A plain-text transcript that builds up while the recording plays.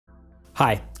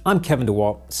Hi, I'm Kevin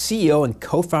DeWalt, CEO and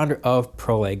co-founder of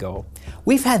Prolego.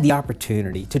 We've had the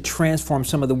opportunity to transform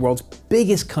some of the world's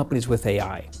biggest companies with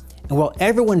AI. And while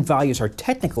everyone values our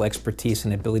technical expertise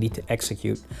and ability to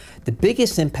execute, the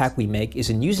biggest impact we make is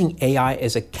in using AI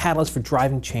as a catalyst for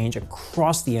driving change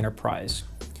across the enterprise.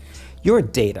 Your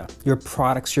data, your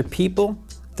products, your people,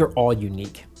 they're all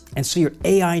unique. And so your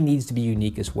AI needs to be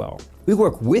unique as well. We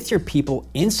work with your people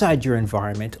inside your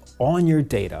environment, on your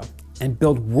data, and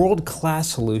build world-class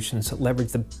solutions that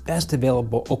leverage the best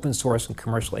available open source and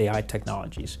commercial AI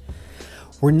technologies.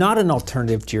 We're not an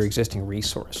alternative to your existing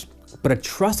resource, but a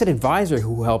trusted advisor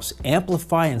who helps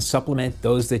amplify and supplement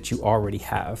those that you already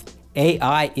have.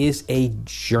 AI is a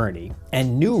journey,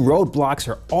 and new roadblocks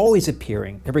are always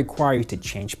appearing that require you to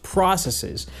change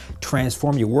processes,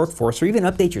 transform your workforce, or even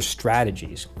update your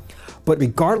strategies. But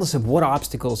regardless of what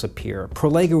obstacles appear,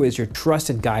 Prolego is your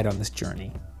trusted guide on this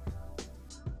journey.